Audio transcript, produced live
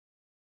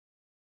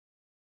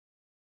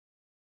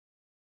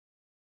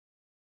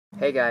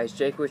Hey guys,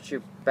 Jake with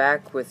you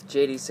back with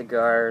JD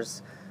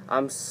Cigars.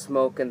 I'm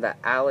smoking the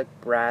Alec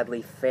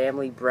Bradley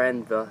Family Blend,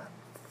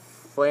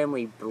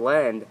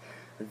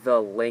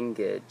 the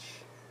Lineage.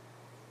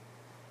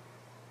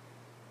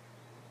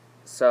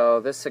 So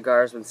this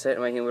cigar's been sitting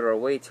in my humidor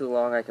way too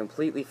long. I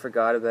completely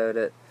forgot about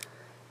it.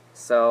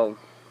 So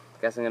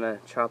I guess I'm gonna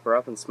chop her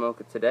up and smoke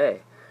it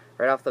today.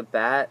 Right off the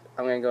bat,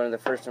 I'm gonna go into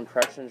the first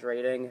impressions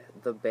rating.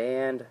 The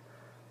band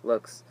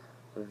looks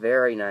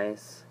very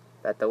nice.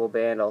 That double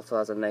band also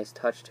has a nice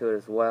touch to it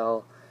as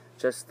well.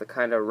 Just the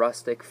kind of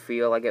rustic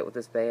feel I get with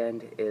this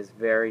band is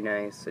very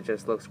nice. It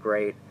just looks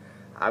great.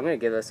 I'm going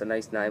to give this a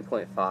nice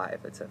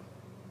 9.5. It's a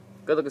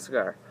good looking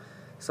cigar.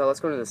 So let's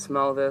go into the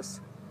smell of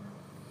this.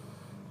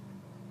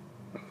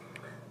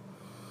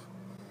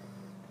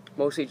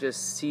 Mostly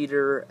just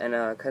cedar and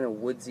a kind of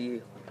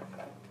woodsy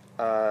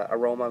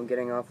aroma I'm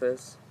getting off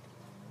this.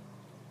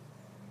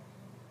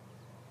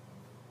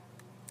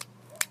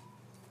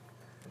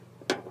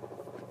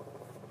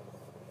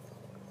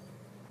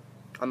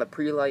 On the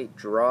pre-light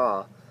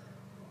draw,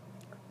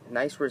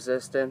 nice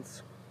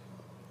resistance.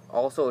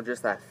 Also,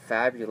 just that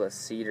fabulous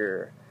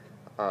cedar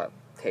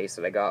taste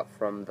that I got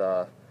from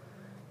the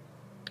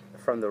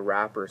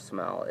wrapper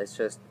smell. It's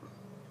just,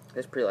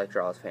 this pre-light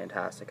draw is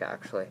fantastic,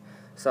 actually.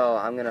 So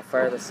I'm gonna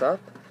fire this up.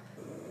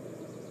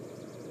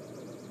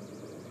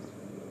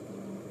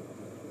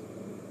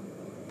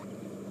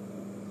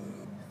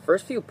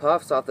 First few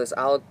puffs off this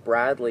Alec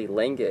Bradley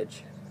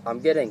Lineage, I'm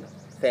getting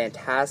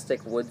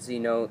fantastic woodsy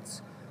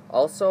notes.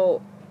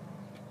 Also,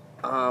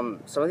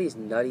 some of these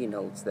nutty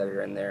notes that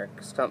are in there,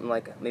 something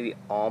like maybe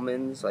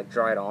almonds, like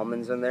dried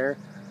almonds in there.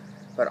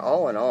 But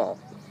all in all,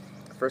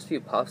 the first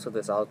few puffs of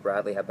this Alec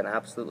Bradley have been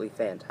absolutely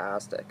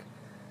fantastic.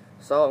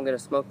 So I'm going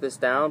to smoke this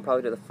down,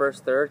 probably to the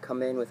first third,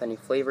 come in with any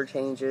flavor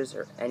changes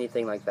or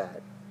anything like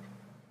that.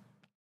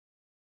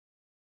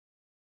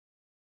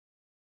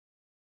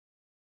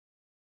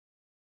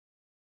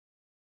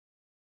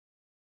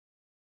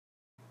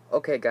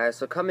 Okay guys,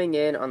 so coming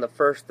in on the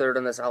first third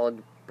on this Alec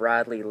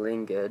Bradley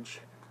Lineage,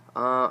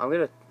 I'm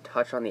going to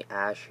touch on the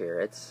ash here.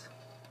 It's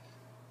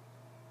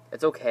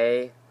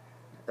okay.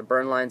 The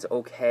burn line's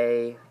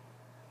okay.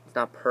 It's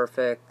not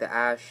perfect. The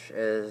ash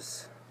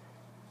is,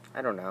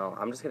 I don't know.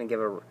 I'm just going to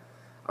give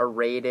a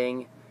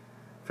rating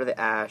for the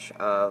ash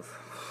of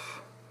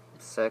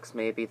 6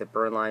 maybe. The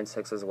burn line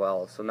 6 as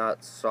well. So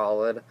not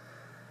solid.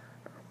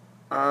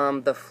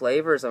 The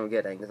flavors I'm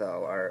getting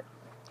though are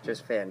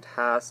just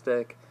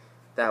fantastic.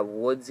 That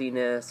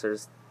woodsiness,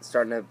 there's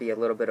starting to be a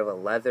little bit of a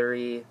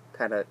leathery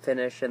kind of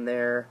finish in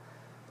there,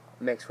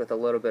 mixed with a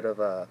little bit of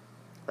a,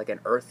 like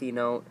an earthy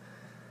note.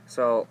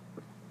 So,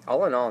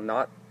 all in all,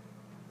 not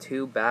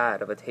too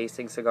bad of a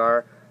tasting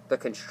cigar. The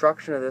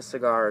construction of this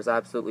cigar is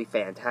absolutely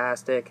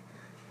fantastic.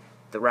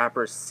 The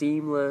wrapper is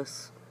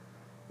seamless.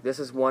 This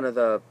is one of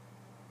the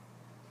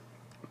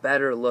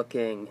better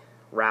looking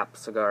wrap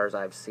cigars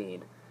I've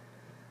seen.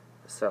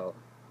 So,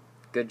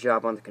 good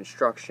job on the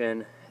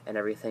construction and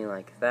everything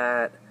like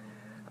that.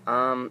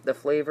 The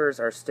flavors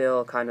are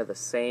still kind of the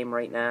same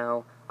right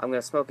now. I'm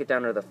going to smoke it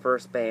down to the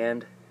first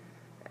band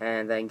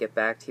and then get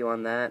back to you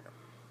on that.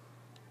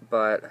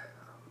 But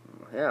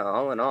yeah,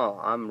 all in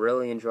all, I'm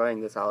really enjoying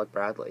this Alec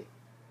Bradley.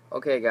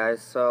 Okay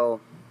guys, so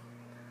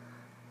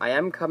I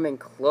am coming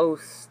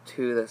close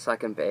to the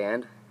second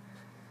band,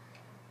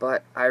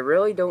 but I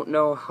really don't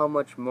know how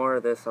much more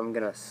of this I'm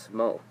going to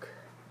smoke.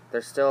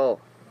 There's still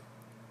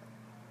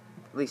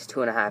at least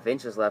 2.5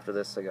 inches left of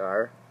this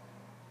cigar.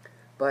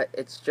 But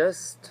it's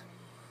just,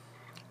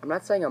 I'm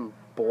not saying I'm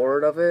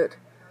bored of it,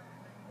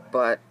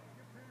 but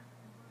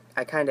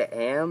I kind of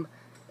am.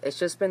 It's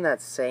just been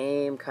that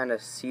same kind of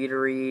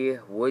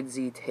cedary,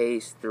 woodsy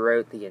taste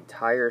throughout the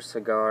entire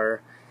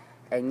cigar.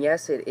 And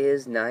yes, it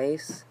is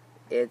nice.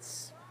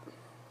 It's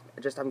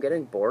just, I'm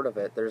getting bored of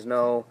it. There's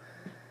no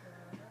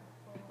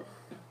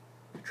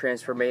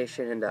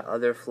transformation into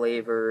other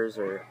flavors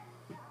or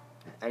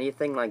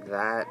anything like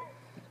that.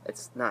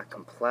 It's not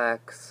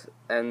complex,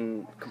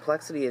 and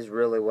complexity is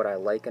really what I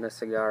like in a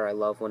cigar. I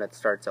love when it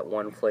starts at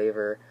one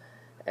flavor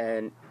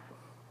and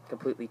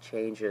completely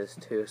changes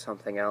to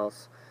something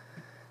else.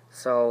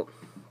 So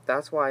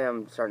that's why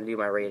I'm starting to do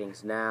my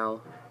ratings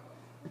now,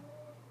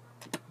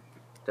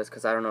 just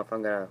because I don't know if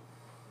I'm going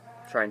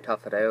to try and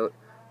tough it out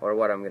or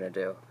what I'm going to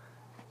do.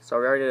 So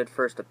we already did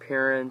first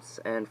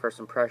appearance and first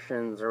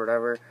impressions or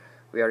whatever.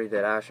 We already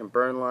did ash and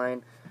burn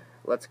line.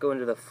 Let's go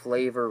into the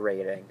flavor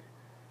rating.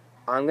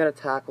 I'm going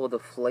to tackle the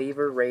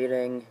flavor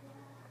rating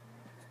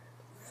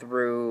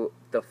through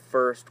the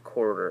first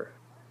quarter,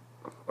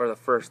 or the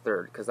first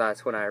third, because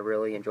that's when I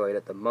really enjoyed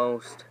it the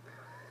most.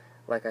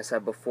 Like I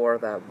said before,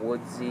 that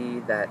woodsy,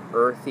 that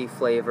earthy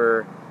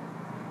flavor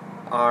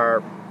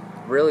are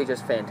really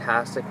just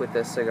fantastic with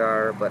this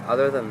cigar, but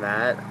other than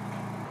that,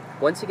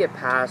 once you get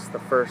past the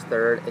first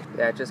third,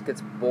 it just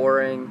gets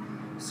boring.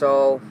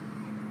 So,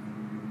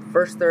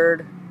 first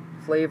third,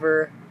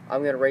 flavor,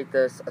 I'm going to rate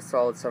this a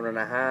solid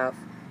 7.5.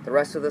 The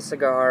rest of the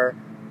cigar,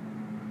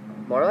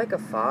 more like a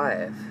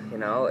 5, you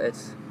know,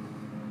 it's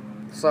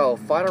So,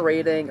 final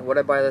rating, would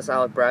I buy this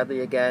Alec Bradley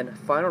again?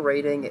 Final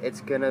rating,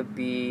 it's gonna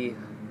be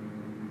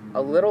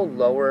a little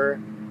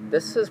lower.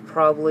 This is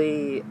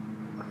probably,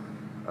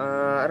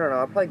 I don't know,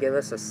 I'll probably give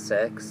this a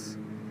 6.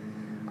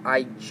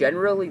 I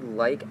generally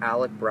like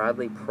Alec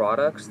Bradley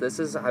products. This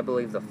is, I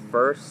believe, the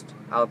first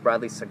Alec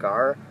Bradley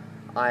cigar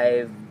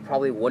I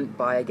probably wouldn't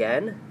buy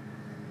again.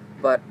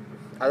 But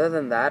other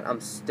than that, I'm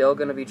still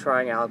going to be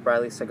trying Alec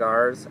Bradley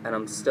cigars, and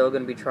I'm still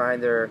going to be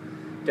trying their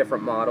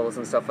different models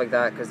and stuff like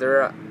that, because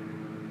they're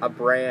a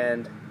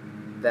brand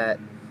that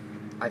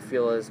I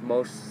feel is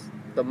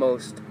the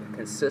most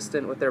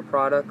consistent with their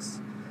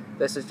products.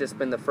 This has just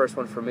been the first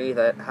one for me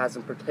that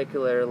hasn't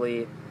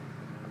particularly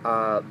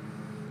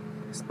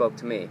spoke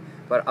to me.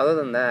 But other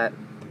than that,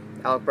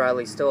 Alec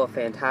Bradley's still a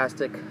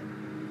fantastic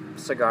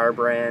cigar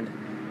brand,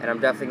 and I'm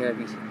definitely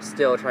going to be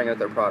still trying out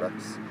their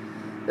products.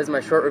 This is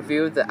my short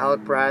review of the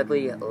Alec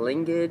Bradley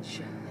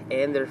Lineage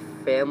and their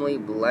family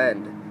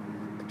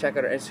blend. Check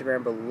out our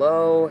Instagram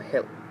below,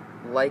 hit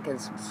like and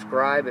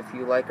subscribe if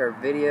you like our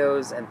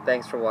videos, and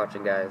thanks for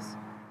watching, guys.